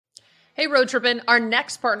Hey, Road Trippin'. Our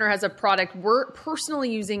next partner has a product we're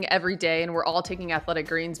personally using every day, and we're all taking Athletic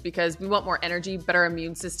Greens because we want more energy, better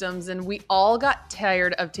immune systems, and we all got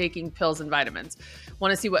tired of taking pills and vitamins.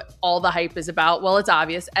 Want to see what all the hype is about? Well, it's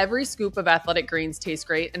obvious. Every scoop of Athletic Greens tastes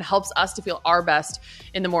great and helps us to feel our best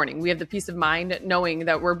in the morning. We have the peace of mind knowing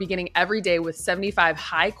that we're beginning every day with 75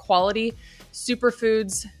 high-quality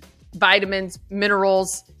superfoods, vitamins,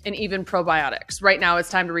 minerals, and even probiotics. Right now, it's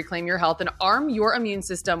time to reclaim your health and arm your immune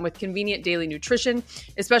system with convenient daily nutrition,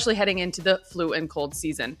 especially heading into the flu and cold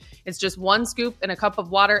season. It's just one scoop in a cup of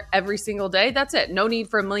water every single day. That's it. No need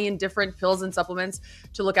for a million different pills and supplements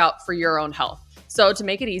to look out for your own health. So to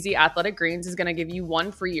make it easy, Athletic Greens is going to give you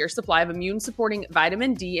 1 free year supply of immune-supporting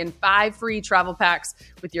vitamin D and 5 free travel packs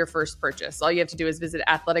with your first purchase. All you have to do is visit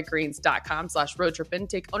athleticgreens.com/roadtrippin,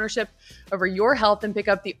 take ownership over your health, and pick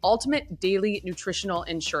up the ultimate daily nutritional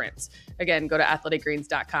insurance. Again, go to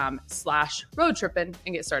athleticgreens.com/roadtrippin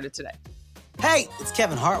and get started today. Hey, it's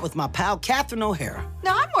Kevin Hart with my pal Catherine O'Hara.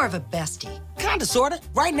 No, I'm more of a bestie. Kinda, sorta.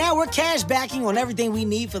 Right now, we're cash backing on everything we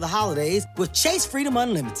need for the holidays with Chase Freedom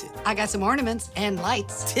Unlimited. I got some ornaments and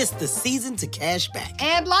lights. 'Tis the season to cash back.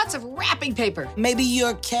 And lots of wrapping paper. Maybe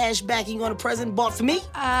you're cash backing on a present bought for me?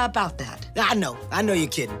 About that. I know you're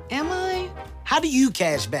kidding. Am I? How do you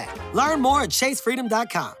cash back? Learn more at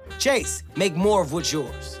chasefreedom.com. Chase, make more of what's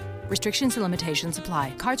yours. Restrictions and limitations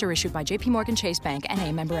apply. Cards are issued by JPMorgan Chase Bank and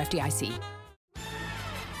a member FDIC.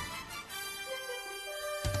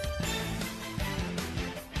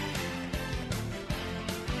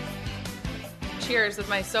 Cheers with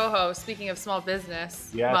my Soho, speaking of small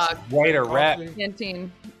business, Yes, mug, right or rat.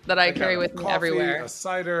 canteen that I carry with me coffee, everywhere. A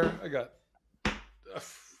cider. I got.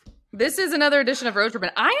 This is another edition of Road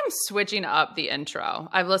Trippin'. I am switching up the intro.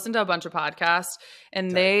 I've listened to a bunch of podcasts,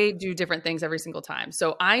 and they do different things every single time.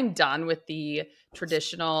 So I'm done with the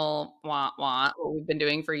traditional what we've been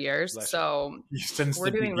doing for years. So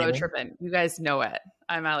we're doing Road Trippin'. You guys know it.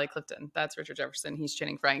 I'm Allie Clifton. That's Richard Jefferson. He's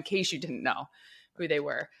Channing Frye, in case you didn't know who they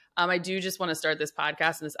were. I do just want to start this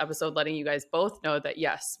podcast and this episode letting you guys both know that,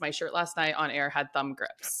 yes, my shirt last night on air had thumb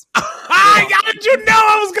grips. How did you know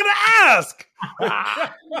I was going to ask?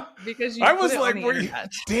 Because I was like,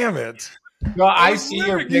 damn it. Well, I see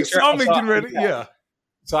your picture. You saw me getting ready. Yeah.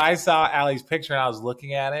 So I saw Allie's picture and I was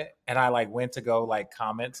looking at it and I went to go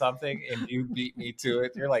comment something and you beat me to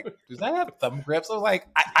it. You're like, does that have thumb grips? I was like,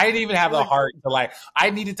 I didn't even have the heart to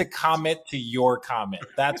I needed to comment to your comment.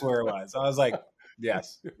 That's where it was. I was like,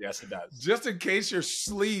 yes, it does. Just in case your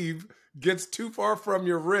sleeve gets too far from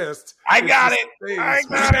your wrist. I got it.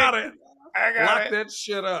 Lock that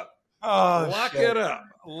shit up. Oh, Lock it up.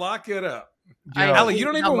 Lock it up. Allie, you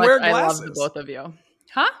don't even wear glasses. I love the both of you.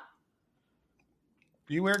 Huh?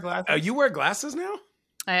 You wear glasses? You wear glasses now?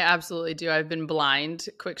 I absolutely do. I've been blind.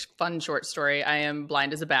 Quick, fun, short story. I am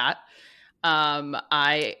blind as a bat.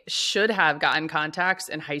 I should have gotten contacts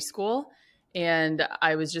in high school, and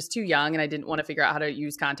I was just too young, and I didn't want to figure out how to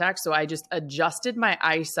use contacts. So I just adjusted my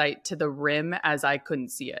eyesight to the rim as I couldn't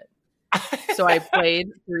see it. So I played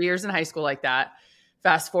 3 years in high school like that.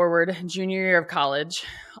 Fast forward, junior year of college,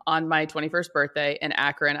 on my 21st birthday in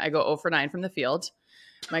Akron, I go 0 for 9 from the field.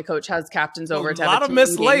 My coach has captains over to have a lot of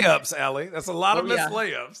missed layups, Allie. That's a lot of missed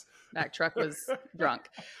layups. That truck was drunk.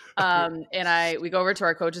 And we go over to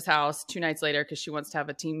our coach's house 2 nights later because she wants to have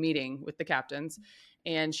a team meeting with the captains.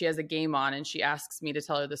 And she has a game on and she asks me to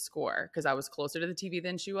tell her the score because I was closer to the TV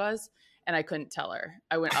than she was. And I couldn't tell her.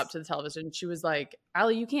 I went up to the television. She was like,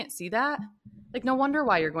 Allie, you can't see that? Like, no wonder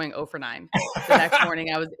why you're going 0 for 9. The next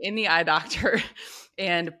morning, I was in the eye doctor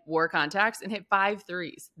and wore contacts and hit 5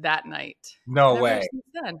 threes that night. No way.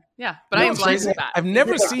 Then. Yeah, but I am blind as a bat. I've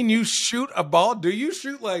never seen you shoot a ball. Do you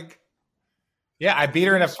shoot Yeah, I beat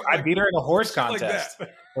her in a horse contest.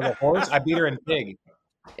 With a horse, I beat her in pig.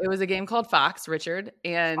 It was a game called Fox, Richard,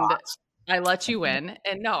 and I let you win.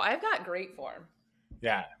 And no, I've got great form.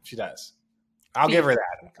 Yeah, she does. I'll give her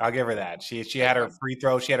that. She had her free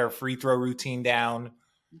throw. She had her free throw routine down.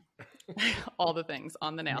 All the things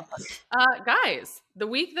on the nail. Guys, the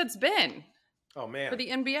week that's been for the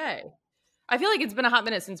NBA. I feel like it's been a hot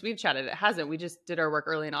minute since we've chatted. It hasn't. We just did our work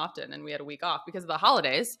early and often, and we had a week off because of the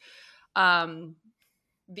holidays. The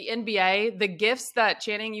NBA, the gifts that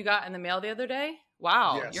Channing you got in the mail the other day.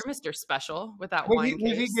 Wow, yes. You're Mr. Special with that wine case. What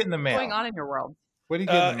did you get in the mail? What's going on in your world? What do you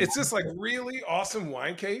get? It's this really awesome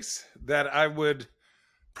wine case that I would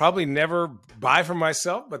probably never buy for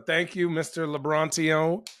myself, but thank you, Mr.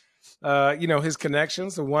 LeBrontion. His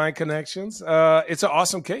connections, the wine connections. It's an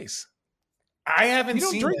awesome case. I haven't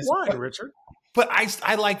seen drink this, wine, Richard. But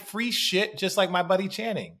I like free shit just like my buddy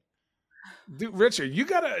Channing. Dude, Richard, you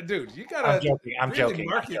gotta I'm joking. I'm really joking.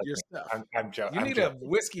 market I'm your joking. stuff. I'm joking. You need a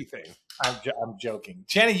whiskey thing. I'm joking.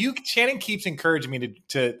 Shannon keeps encouraging me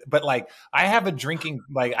to, but like I have a drinking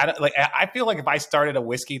I feel like if I started a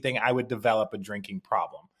whiskey thing, I would develop a drinking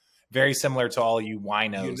problem. Very similar to all you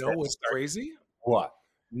winos. You know what's crazy? What?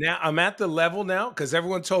 Now I'm at the level now because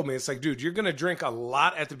everyone told me it's like, dude, you're gonna drink a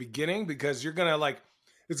lot at the beginning because you're gonna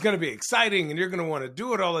it's gonna be exciting and you're gonna want to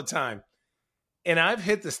do it all the time. And I've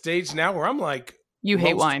hit the stage now where I'm like, You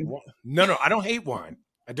hate wine. No, I don't hate wine.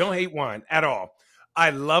 I don't hate wine at all. I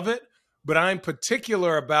love it, but I'm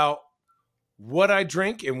particular about what I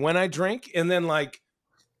drink and when I drink. And then like,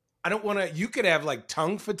 I don't want to, you could have like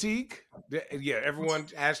tongue fatigue. Yeah, everyone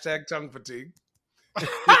hashtag tongue fatigue. I'm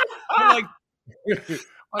like,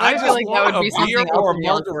 I feel just like that want would be a beer something or a else in the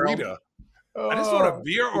other world. margarita. I just want a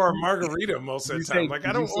beer or a margarita most of the time. Like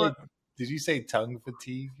I don't want Did you say tongue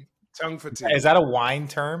fatigue? tongue fatigue. Is that a wine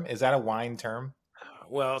term? Is that a wine term?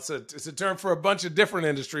 Well, it's a term for a bunch of different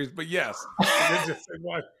industries, but yes, just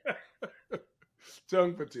one.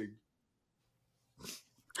 Tongue fatigue.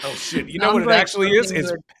 Oh shit! You know what it actually is?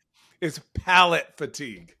 It's palate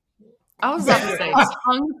fatigue. I was about to say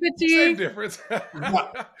tongue Same fatigue. difference.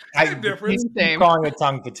 I difference. keep calling it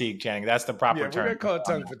tongue fatigue, Channing. That's the proper Yeah, we're term. gonna call it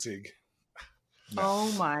tongue fatigue.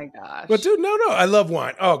 Oh my gosh! But dude, no, I love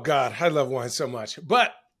wine. Oh God, I love wine so much.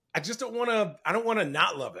 But I just don't want to. I don't want to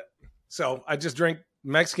not love it. So I just drink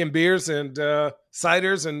Mexican beers and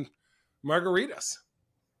ciders and margaritas.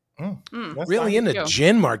 Really into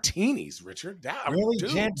gin martinis, Richard. Damn, really,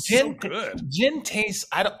 dude, gin so good. Gin tastes.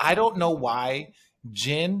 I don't know why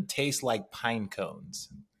gin tastes like pine cones.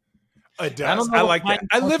 It does. I like that.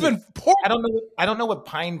 I live in Portland. I don't know what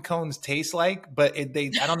pine cones taste like, but I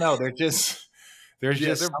don't know. There's just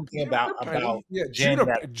something about gin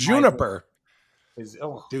juniper.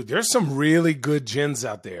 Oh. Dude, there's some really good gins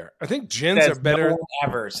out there. I think gins are better.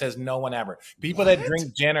 Says no one ever. People that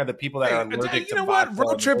drink gin are the people that are allergic to vodka.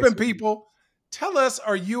 Road tripping people, tell us,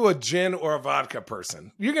 are you a gin or a vodka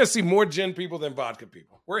person? You're going to see more gin people than vodka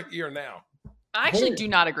people. We're here now. I actually do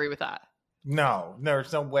not agree with that. No,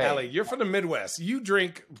 there's no way. Allie, you're from the Midwest. You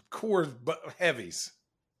drink Coors Heavies.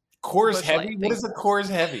 Coors Heavy? What is a Coors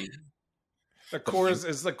Heavy? The Coors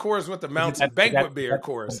is the Coors with the mountain banquet beer.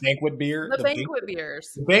 Coors banquet beer. The banquet beers.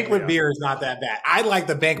 The banquet beer is not that bad. I like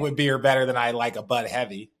the banquet beer better than I like a Bud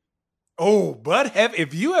Heavy. Oh, Bud Heavy!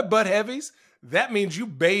 If you have Bud Heavies, that means you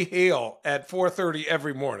bay hail at 4:30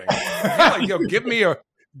 every morning. You're like, yo, give me a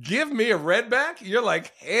Redback. You're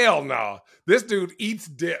like, hell no. This dude eats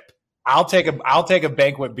dip. I'll take a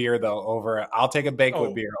banquet beer though over. I'll take a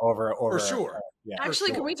banquet beer over for sure. Yeah,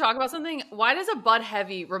 actually, can we talk about something? Why does a Bud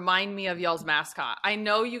Heavy remind me of y'all's mascot? I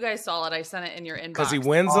know you guys saw it. I sent it in your inbox. Because he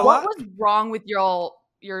wins a lot? What was wrong with is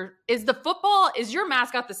your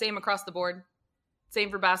mascot the same across the board? Same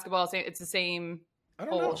for basketball? It's the same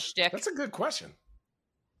whole shtick? That's a good question.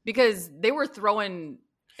 Because they were throwing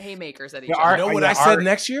haymakers at each other. other. You know what I said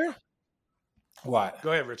next year? What?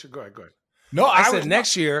 Go ahead, Richard. Go ahead. No, I said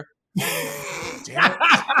next year. Damn it.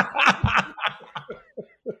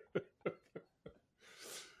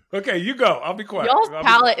 Okay, you go. I'll be quiet. Y'all's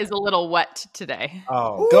palate is a little wet today.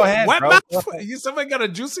 Oh, go ahead. Wet bro. mouth? Somebody got a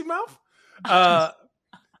juicy mouth?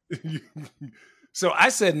 So I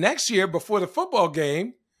said next year before the football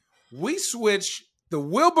game, we switch the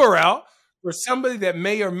Wilbur out for somebody that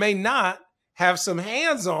may or may not have some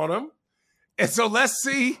hands on them. And so let's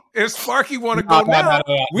see if Sparky want to go now.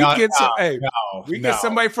 We get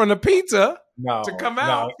somebody from the pizza to come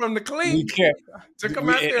out from the clean to come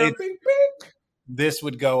out there and think big. This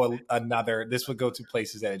would go to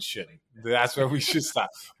places that it shouldn't. That's where we should stop.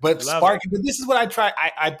 But Sparky, but this is what I tried.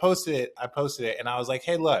 I posted it and I was like,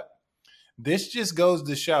 hey, look, this just goes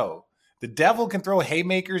to show the devil can throw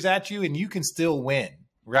haymakers at you and you can still win,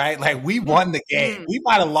 right? Like we won the game. We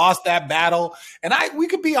might have lost that battle. And we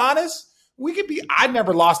could be honest. I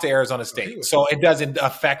never lost to Arizona State, so it doesn't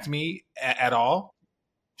affect me at all.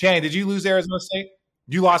 Channing, did you lose Arizona State?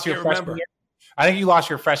 You lost your freshman year? I think you lost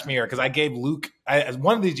your freshman year because I gave Luke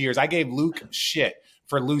one of these years. I gave Luke shit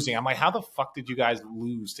for losing. I'm like, how the fuck did you guys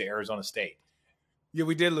lose to Arizona State? Yeah,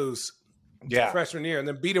 we did lose. Yeah, freshman year, and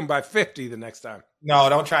then beat them by 50 the next time. No,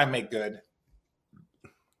 don't try and make good.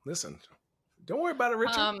 Listen, don't worry about it,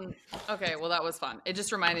 Richard. Okay, well that was fun. It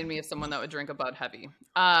just reminded me of someone that would drink a Bud Heavy.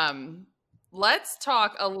 Let's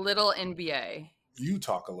talk a little NBA. You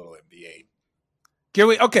talk a little NBA. Can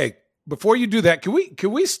we? Okay. Before you do that,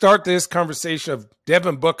 can we start this conversation of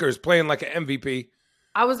Devin Booker is playing like an MVP?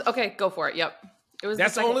 Go for it. Yep.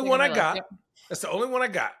 That's the only one I got. Yep. That's the only one I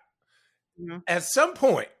got. Mm-hmm. At some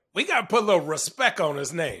point, we got to put a little respect on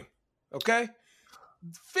his name. Okay.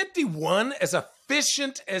 51, as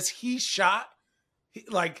efficient as he shot,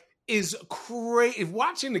 is crazy.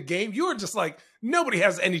 Watching the game, you were just like, nobody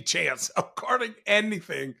has any chance of guarding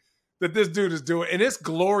anything that this dude is doing. And it's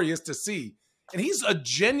glorious to see. And he's a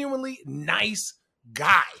genuinely nice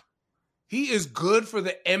guy. He is good for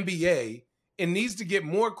the NBA and needs to get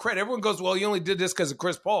more credit. Everyone goes, well, he only did this because of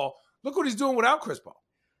Chris Paul. Look what he's doing without Chris Paul.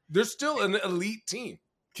 They're still an elite team.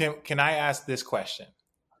 Can I ask this question?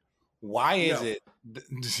 Why is it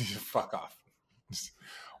fuck off?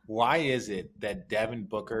 Why is it that Devin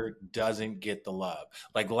Booker doesn't get the love?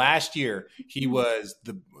 Like last year, he was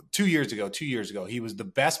 2 years ago, he was the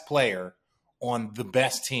best player on the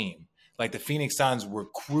best team. Like the Phoenix Suns were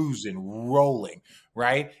cruising, rolling,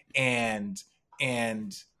 right? And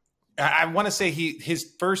I want to say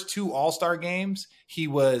his first 2 All-Star games, he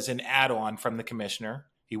was an add-on from the commissioner.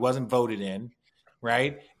 He wasn't voted in,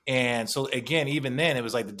 right? And so again, even then, it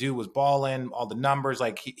was like the dude was balling, all the numbers,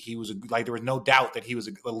 like he was like there was no doubt that he was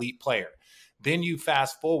an elite player. Then you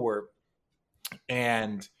fast forward,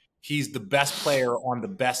 and he's the best player on the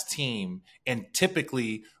best team. And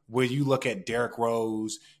typically, where you look at Derrick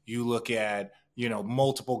Rose, you look at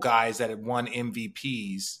multiple guys that had won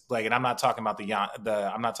MVPs. Like, and I'm not talking about not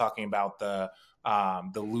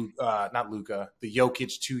Luka, the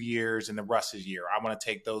Jokic 2 years and the Russ's year. I want to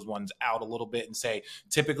take those ones out a little bit and say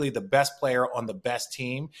typically the best player on the best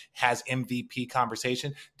team has MVP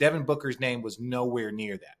conversation. Devin Booker's name was nowhere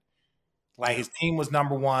near that. Like his team was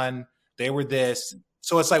number one. They were this.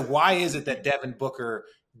 So it's like, why is it that Devin Booker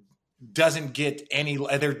doesn't get any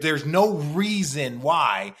there's no reason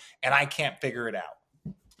why, and I can't figure it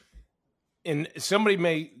out. And this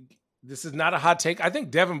is not a hot take. I think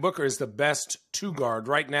Devin Booker is the best 2-guard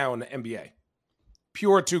right now in the NBA.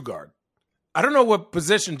 Pure 2-guard. I don't know what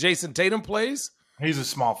position Jason Tatum plays. He's a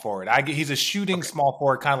small forward. He's a shooting small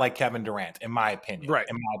forward, kind of like Kevin Durant, in my opinion. Right.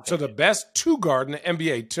 So the best 2-guard in the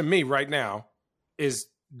NBA to me right now is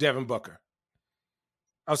Devin Booker.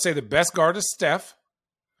 I would say the best guard is Steph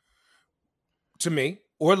to me,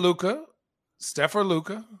 or Luka. Steph or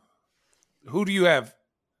Luka. Who do you have?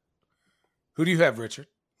 Richard?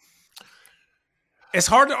 It's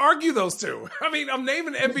hard to argue those two. I mean, I'm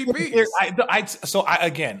naming MVPs.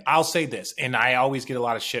 I'll say this, and I always get a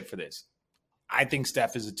lot of shit for this. I think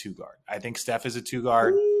Steph is a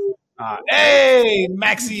 2-guard. Hey,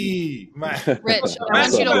 Maxie. Rich, I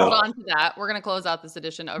want you to hold on to that. We're going to close out this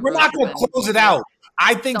edition of We're not going to close it out.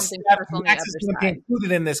 I think Max is going to be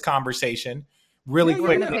included in this conversation really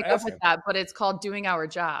quick. We're going to pick up with that, but it's called doing our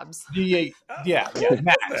jobs. Yeah. Max.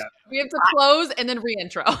 We have to close and then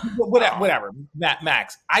re-intro. Whatever.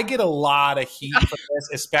 Max, I get a lot of heat for this,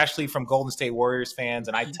 especially from Golden State Warriors fans,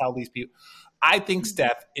 and I tell these people, I think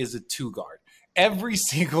Steph is a 2-guard. Every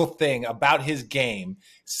single thing about his game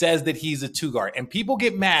says that he's a 2-guard. And people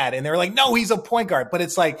get mad and they're like, no, he's a point guard. But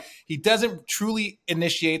it's like he doesn't truly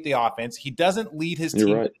initiate the offense. He doesn't lead his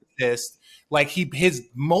team with assists. Like his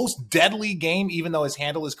most deadly game, even though his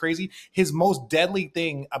handle is crazy, his most deadly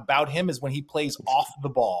thing about him is when he plays off the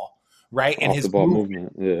ball, right? And his ball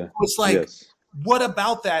movement. Yeah. It's like, what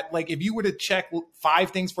about that? Like if you were to check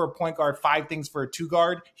 5 things for a point guard, 5 things for a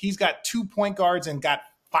 2-guard, he's got 2 point guards and got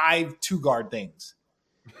 5 2-guard things.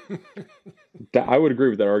 I would agree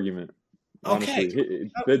with that argument. Honestly.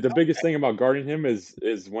 Okay. The biggest thing about guarding him is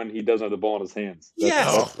when he doesn't have the ball in his hands.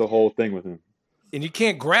 That's the whole thing with him. And you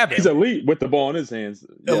can't grab it. He's elite with the ball in his hands.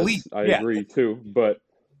 Elite. Yes, I agree too. But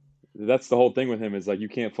that's the whole thing with him is like you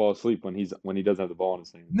can't fall asleep when he doesn't have the ball in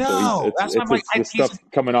his hands. No, that's why I'm like, the stuff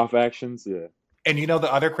coming off actions. Yeah. And you know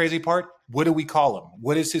the other crazy part? What do we call him?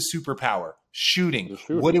 What is his superpower? Shooting.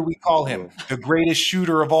 What do we call him? The greatest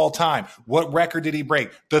shooter of all time. What record did he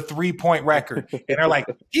break? The 3-point record. And they're like,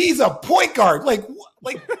 he's a point guard. Like.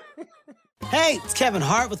 Hey, it's Kevin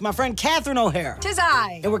Hart with my friend Catherine O'Hara. 'Tis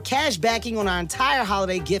I. And we're cash backing on our entire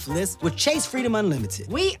holiday gift list with Chase Freedom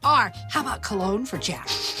Unlimited. We are. How about cologne for Jack?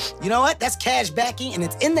 You know what? That's cash backing and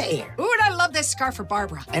it's in the air. Ooh, and I love this scarf for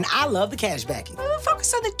Barbara. And I love the cash backing. Ooh,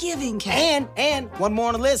 focus on the giving, Kev. And one more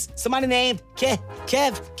on the list. Somebody named Kev.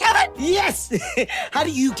 Kevin! Yes! How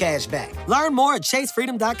do you cash back? Learn more at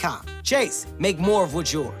chasefreedom.com. Chase, make more of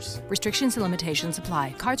what's yours. Restrictions and limitations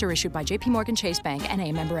apply. Cards are issued by JP Morgan Chase Bank,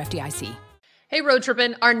 N.A. member FDIC. Hey, Road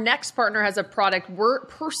Trippin', our next partner has a product we're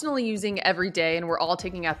personally using every day, and we're all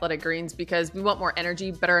taking Athletic Greens because we want more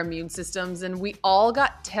energy, better immune systems, and we all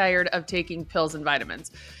got tired of taking pills and vitamins.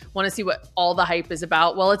 Want to see what all the hype is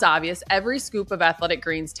about? Well, it's obvious. Every scoop of Athletic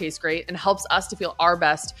Greens tastes great and helps us to feel our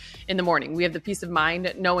best in the morning. We have the peace of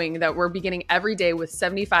mind knowing that we're beginning every day with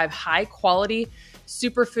 75 high-quality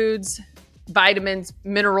superfoods vitamins,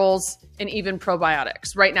 minerals, and even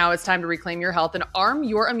probiotics. Right now, it's time to reclaim your health and arm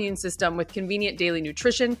your immune system with convenient daily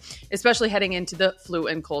nutrition, especially heading into the flu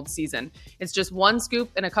and cold season. It's just 1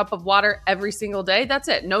 scoop in a cup of water every single day. That's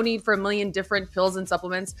it. No need for a million different pills and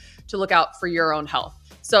supplements to look out for your own health.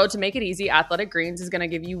 So to make it easy, Athletic Greens is going to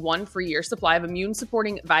give you 1 free year supply of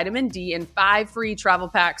immune-supporting vitamin D and 5 free travel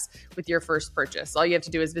packs with your first purchase. All you have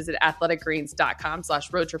to do is visit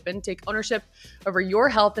athleticgreens.com/roadtrippin, take ownership over your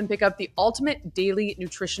health, and pick up the ultimate daily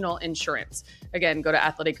nutritional insurance. Again, go to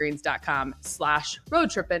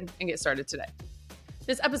athleticgreens.com/roadtrippin and get started today.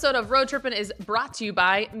 This episode of Road Trippin' is brought to you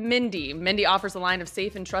by Mindy. Mindy offers a line of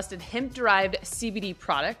safe and trusted hemp-derived CBD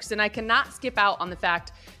products, and I cannot skip out on the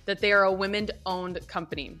fact that they are a women-owned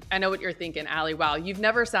company. I know what you're thinking, Allie. Wow, you've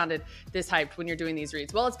never sounded this hyped when you're doing these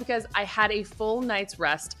reads. Well, it's because I had a full night's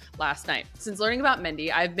rest last night. Since learning about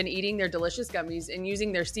Mindy, I've been eating their delicious gummies and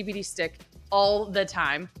using their CBD stick all the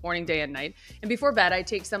time, morning, day, and night. And before bed, I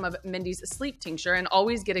take some of Mindy's sleep tincture and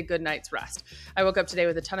always get a good night's rest. I woke up today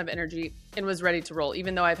with a ton of energy and was ready to roll,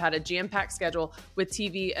 even though I've had a jam-packed schedule with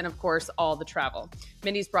TV and, of course, all the travel.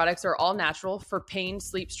 Mindy's products are all natural for pain,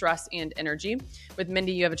 sleep, stress, and energy. With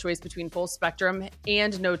Mindy, you have a choice between full spectrum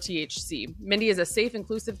and no THC. Mindy is a safe,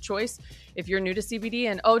 inclusive choice if you're new to CBD.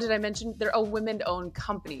 And oh, did I mention they're a women-owned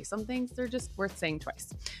company? Some things they're just worth saying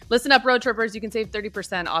twice. Listen up, road trippers. You can save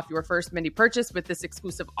 30% off your first Mindy purchase with this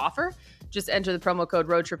exclusive offer. Just enter the promo code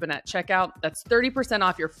ROADTRIPPIN at checkout. That's 30%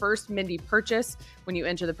 off your first Mindy purchase when you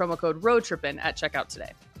enter the promo code ROADTRIPPIN at checkout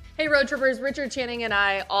today. Hey road trippers, Richard Channing and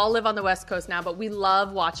I all live on the West Coast now, but we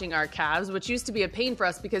love watching our Cavs, which used to be a pain for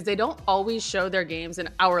us because they don't always show their games in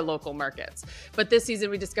our local markets. But this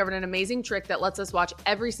season we discovered an amazing trick that lets us watch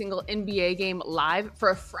every single NBA game live for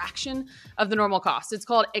a fraction of the normal cost. It's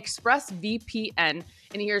called ExpressVPN, and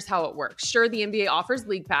here's how it works. Sure, the NBA offers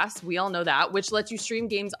League Pass, we all know that, which lets you stream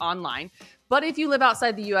games online. But if you live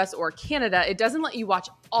outside the US or Canada, it doesn't let you watch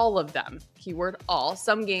all of them. Keyword all.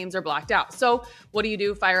 Some games are blacked out. So what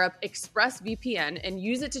do? Fire up ExpressVPN and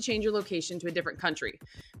use it to change your location to a different country.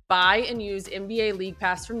 Buy and use NBA League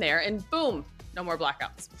Pass from there, and boom, no more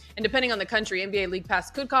blackouts. And depending on the country, NBA League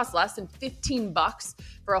Pass could cost less than $15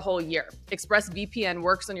 for a whole year. ExpressVPN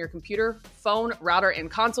works on your computer, phone, router, and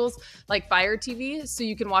consoles like Fire TV, so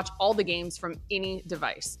you can watch all the games from any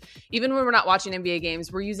device. Even when we're not watching NBA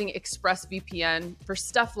games, we're using ExpressVPN for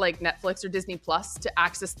stuff like Netflix or Disney Plus to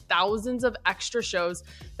access thousands of extra shows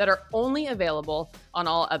that are only available on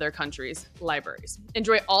all other countries' libraries.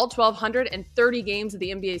 Enjoy all 1,230 games of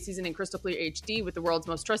the NBA season in crystal clear HD with the world's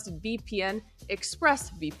most trusted VPN,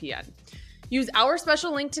 ExpressVPN. Use our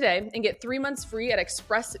special link today and get 3 months free at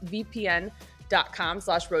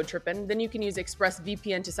expressvpn.com/roadtrippin. Then you can use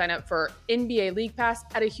ExpressVPN to sign up for NBA League Pass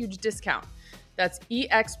at a huge discount. That's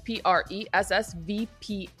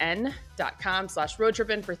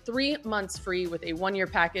expressvpn.com/roadtrippin for 3 months free with a 1-year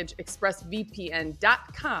package.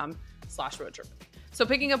 expressvpn.com/roadtrippin. So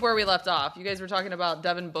picking up where we left off, you guys were talking about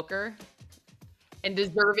Devin Booker and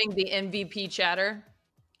deserving the MVP chatter.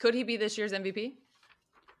 Could he be this year's MVP?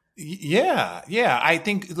 Yeah. I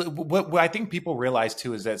think what I think people realize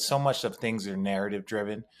too is that so much of things are narrative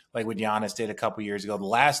driven. Like what Giannis did a couple years ago, the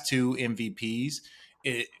last 2 MVPs,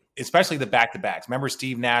 especially the back-to-backs. Remember,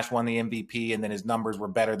 Steve Nash won the MVP, and then his numbers were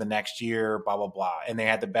better the next year. Blah blah blah, and they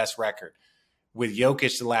had the best record. With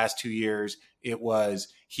Jokic, the last 2 years, it was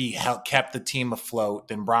he kept the team afloat.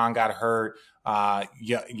 Then Bron got hurt.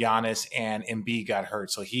 Giannis and Embiid got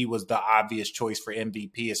hurt. So he was the obvious choice for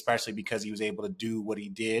MVP, especially because he was able to do what he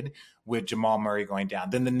did with Jamal Murray going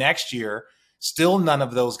down. Then the next year, still none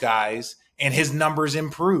of those guys, and his numbers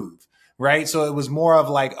improve, right? So it was more of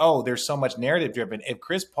like, oh, there's so much narrative driven. If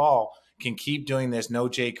Chris Paul can keep doing this, no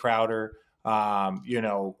Jay Crowder,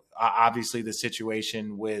 obviously the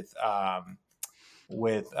situation with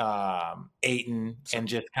Ayton and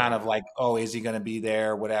just kind of like, oh, is he going to be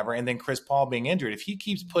there, whatever. And then Chris Paul being injured. If he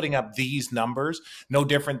keeps putting up these numbers, no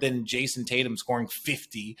different than Jason Tatum scoring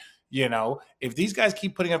 50, if these guys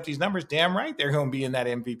keep putting up these numbers, damn right, they're going to be in that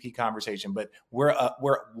MVP conversation. But we're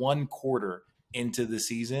 1 quarter into the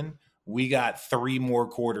season. We got 3 more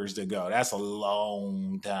quarters to go. That's a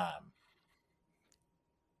long time.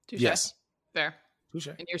 Touché. Yes. Fair.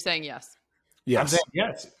 Touché. And you're saying yes. Yes. I'm saying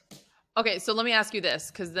yes. Okay, so let me ask you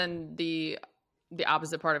this, because then the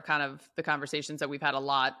opposite part of kind of the conversations that we've had a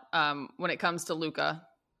lot when it comes to Luka,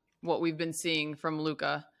 what we've been seeing from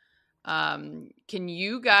Luka, can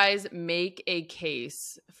you guys make a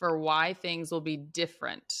case for why things will be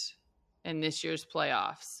different in this year's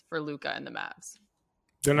playoffs for Luka and the Mavs?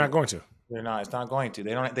 They're not going to. They're not. It's not going to.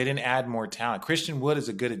 They didn't add more talent. Christian Wood is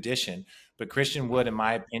a good addition, but Christian Wood, in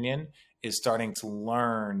my opinion, is starting to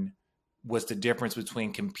learn was the difference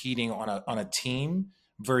between competing on a team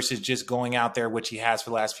versus just going out there, which he has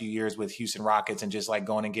for the last few years with Houston Rockets, and just like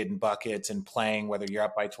going and getting buckets and playing, whether you're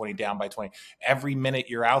up by 20, down by 20. Every minute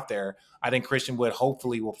you're out there, I think Christian Wood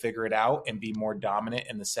hopefully will figure it out and be more dominant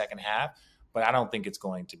in the second half. But I don't think it's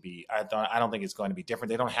going to be. I don't think it's going to be different.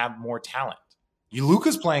 They don't have more talent.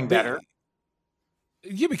 Luka's playing better.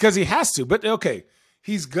 Yeah, because he has to. But okay,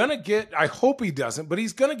 he's gonna get. I hope he doesn't, but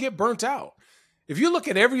he's gonna get burnt out. If you look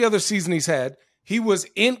at every other season he's had, he was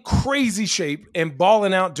in crazy shape and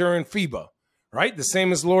balling out during FIBA, right? The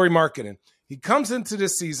same as Lauri Markkanen. He comes into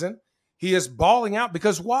this season, he is balling out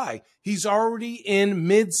because why? He's already in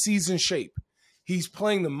mid-season shape. He's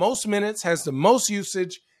playing the most minutes, has the most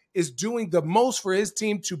usage, is doing the most for his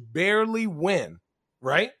team to barely win,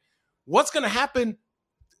 right? What's going to happen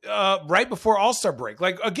right before All-Star break?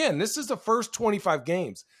 Like, again, this is the first 25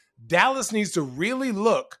 games. Dallas needs to really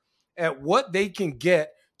look at what they can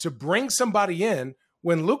get to bring somebody in.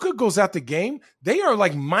 When Luka goes out the game, they are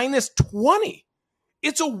like minus 20.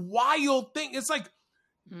 It's a wild thing. It's like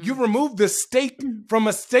you remove the steak from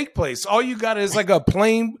a steak place. All you got is like a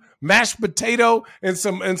plain mashed potato and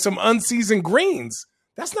some unseasoned greens.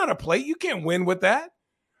 That's not a plate. You can't win with that,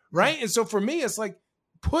 right? And so for me, it's like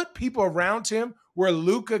put people around him where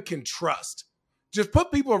Luka can trust. Just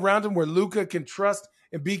put people around him where Luka can trust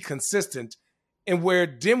and be consistent, and where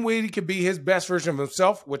Dinwiddie can be his best version of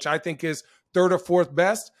himself, which I think is third or fourth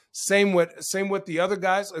best. Same with the other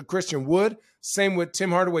guys, Christian Wood. Same with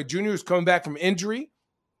Tim Hardaway Jr., who's coming back from injury.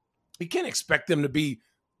 You can't expect them to be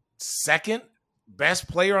second best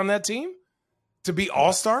player on that team, to be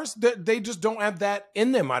all-stars. They just don't have that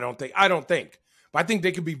in them, I don't think. But I think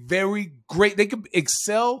they could be very great. They could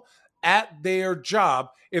excel at their job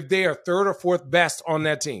if they are third or fourth best on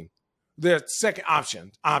that team. Their second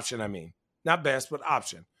option, I mean. Not best, but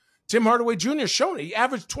option. Tim Hardaway Jr. shown it. He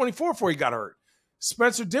averaged 24 before he got hurt.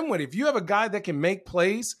 Spencer Dinwiddie, if you have a guy that can make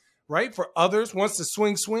plays, right, for others, once the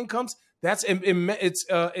swing comes, it's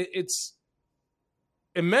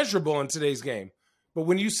immeasurable in today's game. But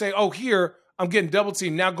when you say, oh, here, I'm getting double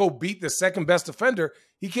teamed, now go beat the second best defender,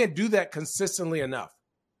 he can't do that consistently enough.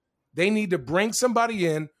 They need to bring somebody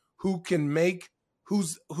in who can make,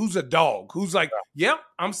 who's a dog, who's like, yep,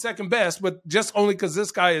 I'm second best, but just only because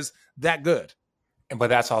this guy is that good. But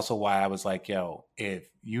that's also why I was like, yo, if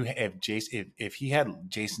he had Jason,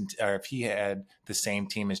 or if he had the same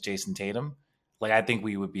team as Jason Tatum, like I think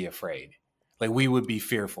we would be afraid. Like we would be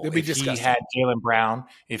fearful. It'd be if disgusting. He had Jaylen Brown,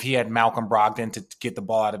 if he had Malcolm Brogdon to get the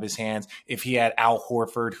ball out of his hands, if he had Al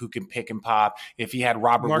Horford who can pick and pop, if he had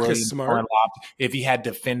Robert Marcus Williams, Smart, if he had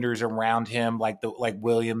defenders around him like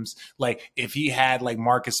Williams, like if he had like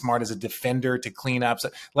Marcus Smart as a defender to clean up,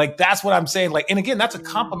 like that's what I'm saying. Like, and again, that's a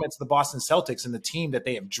compliment to the Boston Celtics and the team that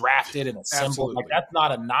they have drafted and assembled. Absolutely. Like that's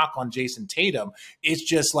not a knock on Jason Tatum. It's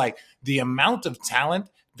just like the amount of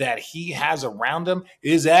talent that he has around him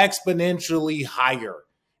is exponentially higher.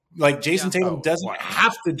 Like Jason Tatum doesn't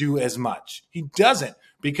have to do as much. He doesn't,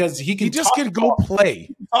 because he just can go play.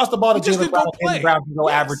 Toss the ball to Jaylen Brown, and Brown can go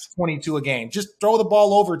Yes. average 22 a game. Just throw the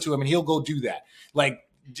ball over to him and he'll go do that. Like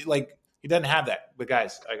he doesn't have that. But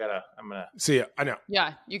guys, I'm gonna see ya. I know.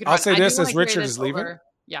 Yeah, you can. I'll say I do this wanna as carry Richard this is leaving. over.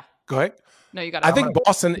 Yeah. Go ahead. No, you got it. I think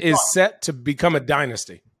Boston is set to become a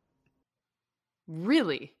dynasty.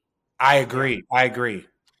 Really? I agree.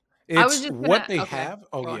 It's I was just what gonna- they okay. have.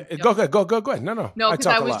 Oh, Go yeah. on. Go ahead. No. No, because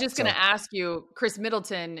talk I a was lot, just going so. to ask you, Chris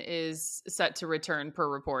Middleton is set to return per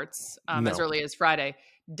reports as No. early as Friday.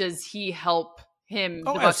 Does he help him,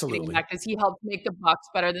 Oh, the Bucks absolutely. getting back? Does he help make the Bucks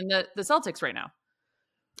better than the Celtics right now?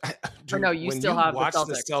 Dude, no, you when still have the watch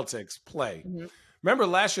Celtics. play. Mhm. Remember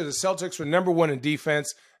last year, the Celtics were number one in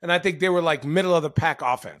defense, and I think they were like middle of the pack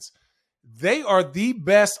offense. They are the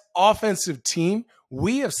best offensive team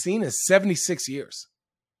we have seen in 76 years.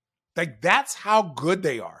 Like, that's how good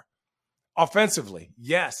they are offensively.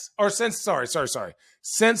 Yes. Or since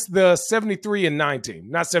the 73-9 team,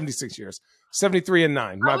 not 76 years,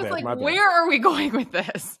 73-9. My bad. Where are we going with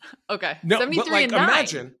this? Okay. No, 73 but like, and 9.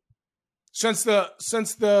 imagine since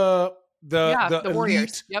the Warriors.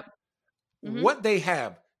 elite, Yep. Mhm. what they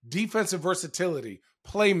have: defensive versatility,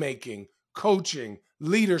 playmaking, coaching,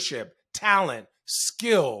 leadership, talent,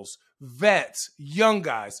 skills, vets, young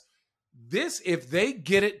guys. This, if they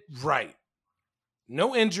get it right,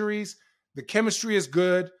 no injuries, the chemistry is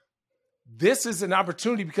good. This is an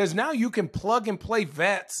opportunity because now you can plug and play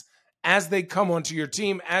vets as they come onto your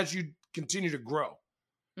team as you continue to grow,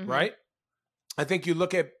 right? I think you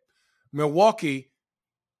look at Milwaukee,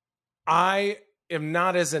 I am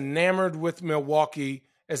not as enamored with Milwaukee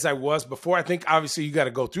as I was before. I think obviously you got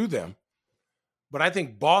to go through them. But I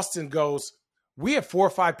think Boston goes, we have 4 or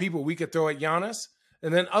 5 people we could throw at Giannis.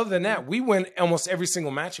 And then other than that, we win almost every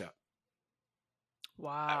single matchup.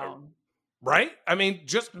 Wow. Right? I mean,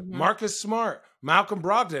 just Marcus Smart, Malcolm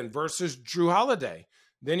Brogdon versus Drew Holiday.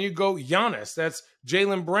 Then you go Giannis. That's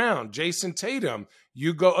Jaylen Brown, Jason Tatum.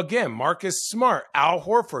 You go, again, Marcus Smart, Al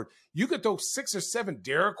Horford. You could throw 6 or 7,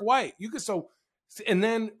 Derek White. You could throw, and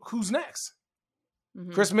then who's next?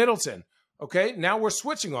 Chris Middleton. Okay, now we're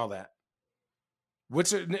switching all that.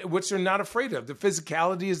 Which they're not afraid of. The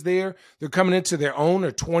physicality is there. They're coming into their own,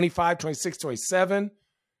 or 25, 26, 27,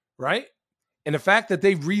 right? And the fact that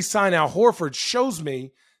they re-signed Al Horford shows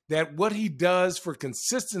me that what he does for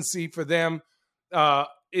consistency for them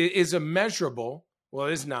is immeasurable. Well,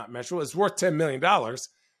 it is not measurable. It's worth $10 million.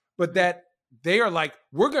 But that they are like,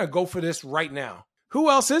 we're going to go for this right now. Who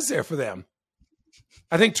else is there for them?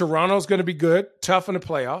 I think Toronto's going to be good, tough in the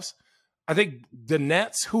playoffs. I think the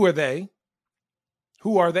Nets, who are they?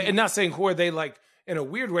 Who are they? And not saying who are they like in a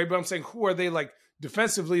weird way, but I'm saying who are they like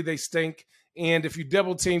defensively they stink. And if you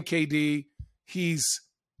double team KD, he's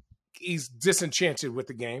disenchanted with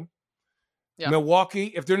the game. Yeah. Milwaukee,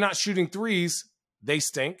 if they're not shooting threes, they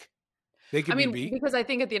stink. They can be beat. Because I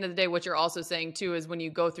think at the end of the day, what you're also saying too is when you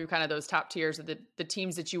go through kind of those top tiers of the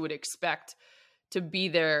teams that you would expect to be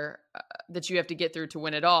there, that you have to get through to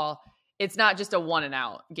win it all, it's not just a one and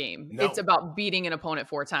out game. No. It's about beating an opponent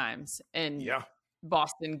 4 times. And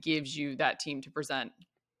Boston gives you that team to present.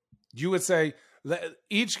 You would say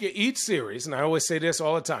each series, and I always say this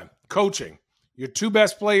all the time, coaching, your 2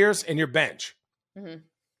 best players and your bench. Mm-hmm.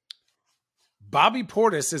 Bobby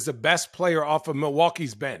Portis is the best player off of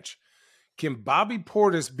Milwaukee's bench. Can Bobby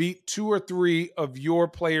Portis beat 2 or 3 of your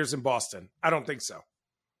players in Boston? I don't think so.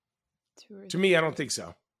 To me, I don't think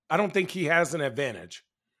so. I don't think he has an advantage.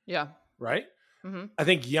 Yeah. Right? Mm-hmm. I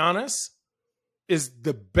think Giannis is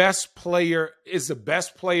the best player,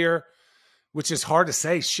 which is hard to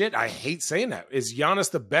say. Shit, I hate saying that. Is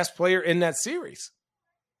Giannis the best player in that series?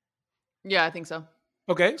 Yeah, I think so.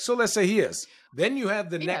 Okay, so let's say he is. Then you have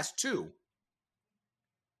the next 2.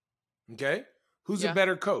 Okay? Who's a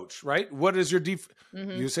better coach, right? What is your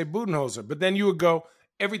You say Budenholzer, but then you would go,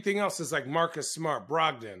 everything else is like Marcus Smart,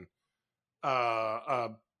 Brogdon,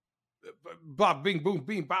 Bob, Bing, Boom,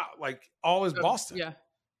 Bing, Bob, like all is Boston. Yeah.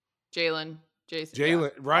 Jason.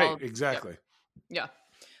 Right, exactly. Yeah.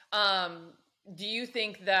 Do you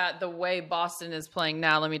think that the way Boston is playing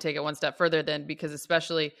now, let me take it one step further then, because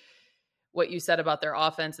especially what you said about their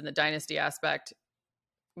offense and the dynasty aspect,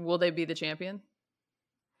 will they be the champion?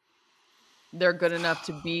 They're good enough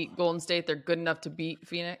to beat Golden State. They're good enough to beat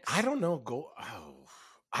Phoenix. I don't know.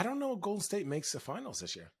 I don't know if Golden State makes the finals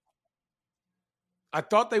this year. I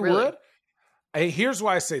thought they would. Here's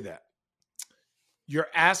why I say that. You're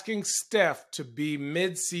asking Steph to be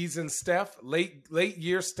mid-season Steph, late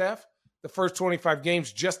year Steph, the first 25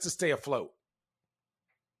 games just to stay afloat.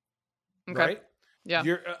 Okay. Right? Yeah.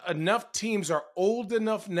 Enough teams are old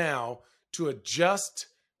enough now to adjust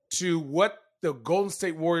to what the Golden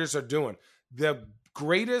State Warriors are doing. The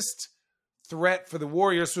greatest threat for the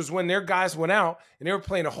Warriors was when their guys went out and they were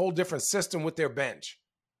playing a whole different system with their bench.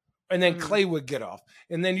 And then Clay would get off.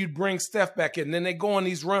 And then you'd bring Steph back in. And then they go on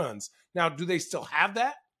these runs. Now, do they still have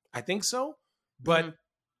that? I think so. But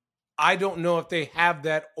I don't know if they have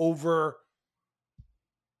that over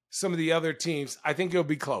some of the other teams. I think it'll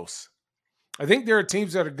be close. I think there are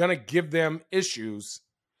teams that are going to give them issues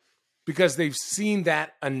because they've seen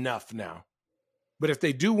that enough now. But if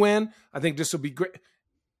they do win, I think this will be great.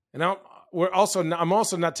 And I'm also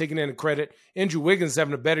not taking any credit. Andrew Wiggins is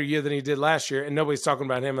having a better year than he did last year, and nobody's talking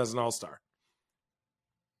about him as an all-star.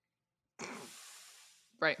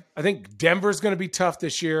 Right. I think Denver's going to be tough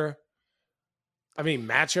this year. I mean,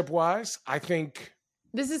 matchup-wise, I think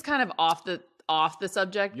this is kind of off the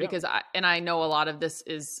subject because I know a lot of this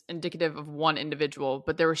is indicative of one individual,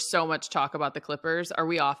 but there was so much talk about the Clippers. Are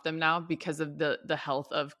we off them now because of the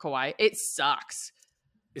health of Kawhi? It sucks.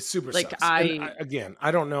 It's super sucks. I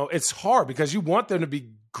don't know. It's hard because you want them to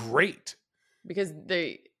be great. Because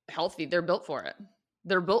they're healthy. They're built for it.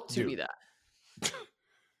 They're built to be that.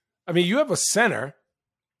 I mean, you have a center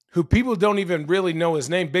who people don't even really know his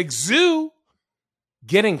name, Big Zoo,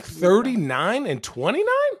 getting 39 and 29?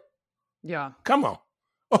 Yeah. Come on.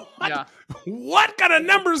 What kind of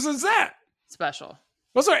numbers is that? Special.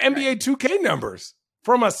 Those are NBA 2K numbers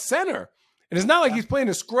from a center. And it's not like he's playing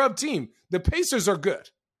a scrub team. The Pacers are good.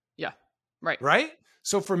 Yeah. Right. Right?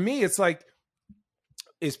 So for me, it's like,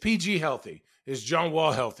 is PG healthy? Is John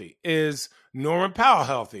Wall healthy? Is Norman Powell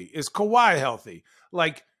healthy? Is Kawhi healthy?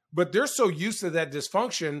 Like, but they're so used to that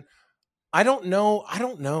dysfunction. I don't know.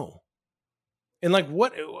 And like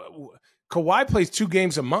what? Kawhi plays 2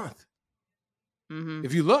 games a month. Mm-hmm.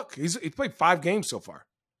 If you look, he's played 5 games so far,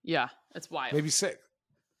 Yeah, it's wild. maybe 6.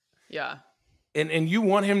 Yeah. And you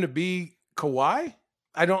want him to be Kawhi?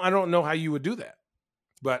 I don't know how you would do that.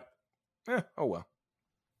 But oh well.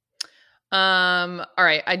 All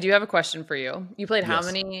right. I do have a question for you. You played how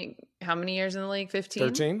Yes. many years in the league? 15?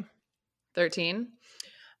 13? 13.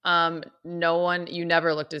 You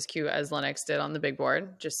never looked as cute as Lennox did on the big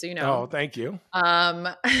board, just so you know. Oh, thank you.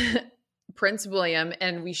 Prince William,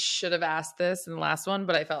 and we should have asked this in the last one,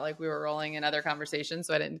 but I felt like we were rolling in other conversations,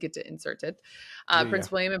 so I didn't get to insert it. Prince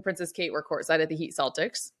William and Princess Kate were courtside at the Heat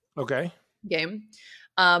Celtics Okay. game.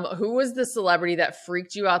 Who was the celebrity that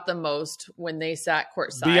freaked you out the most when they sat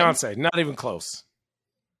courtside? Beyonce, not even close.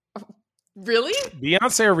 Really?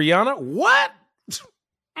 Beyonce or Rihanna? What?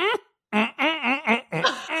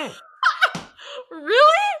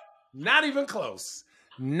 Really? Not even close.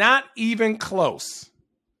 Not even close.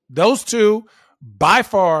 Those two, by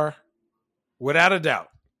far, without a doubt.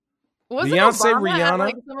 Wasn't Beyonce, Obama had, Rihanna?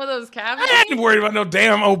 like some of those cavities? I ain't worried about no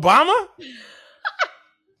damn Obama.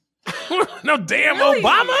 No damn Really?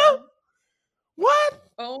 Obama? What?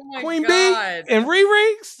 Oh my Queen God. Bee and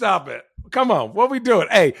Riri? Stop it. Come on. What we doing?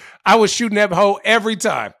 Hey, I was shooting that hoe every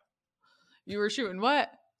time. You were shooting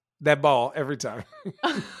what? That ball every time.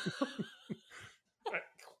 I'm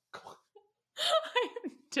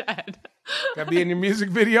dead. Got to be in your music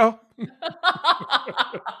video?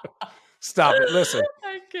 Stop it. Listen,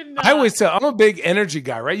 I cannot. I always tell, I'm a big energy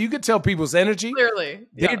guy, right? You can tell people's energy. Clearly.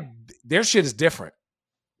 Yeah. Their shit is different.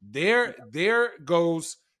 There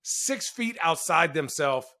goes 6 feet outside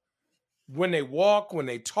themselves when they walk, when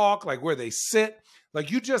they talk, like where they sit.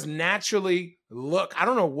 Like you just naturally look. I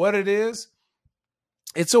don't know what it is.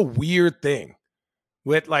 It's a weird thing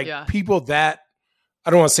with like people that, I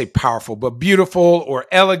don't want to say powerful, but beautiful or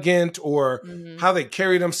elegant or how they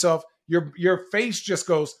carry themselves. Your face just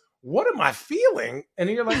goes, what am I feeling? And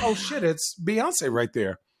you're like, oh shit, it's Beyonce right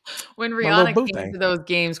there. When little Rihanna boo came thing. to those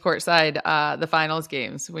games courtside, the finals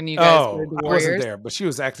games, when you guys were the I Warriors. wasn't there, but she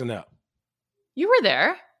was acting up. You were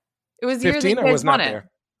there. It was the year that 15, you I guys was won not it. there.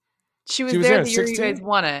 She was She was there there the in year you 16? guys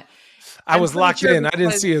won it. I I'm was pretty locked sure in. I didn't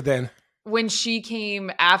because see her then. When she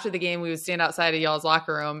came after the game, we would stand outside of y'all's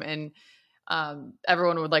locker room, and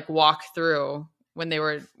everyone would like walk through when they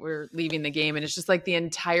were leaving the game, and it's just like the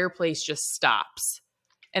entire place just stops,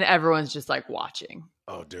 and everyone's just like watching.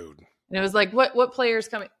 Oh, dude. And it was like, what player's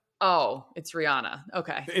coming? Oh, it's Rihanna.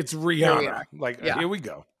 Okay, It's Here we Rihanna. are. Like, Yeah. here we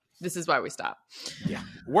go. this is why we stop. Yeah.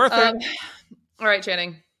 Worth it. All right,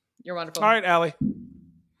 Channing, you're wonderful. All right, Allie.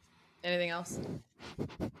 Anything else?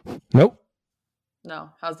 Nope. No.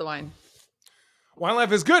 How's the wine? Wine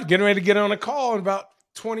Life is good. Getting ready to get on a call in about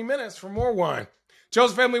 20 minutes for more wine.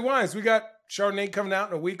 Joseph Family Wines. We got Chardonnay coming out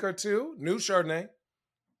in a week or two. New Chardonnay.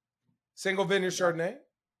 Single vineyard Chardonnay.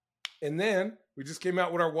 And then we just came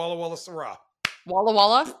out with our Walla Walla Syrah. Walla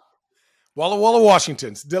Walla? Walla Walla,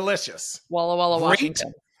 Washington's. Delicious. Walla Walla, Great.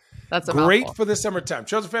 Washington. That's a Great mouthful. for the summertime.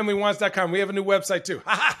 ChosenFamilyWines.com. We have a new website too.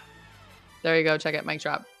 Ha ha. There you go. Check out Mike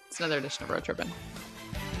Drop. It's another edition of Road Trippin'.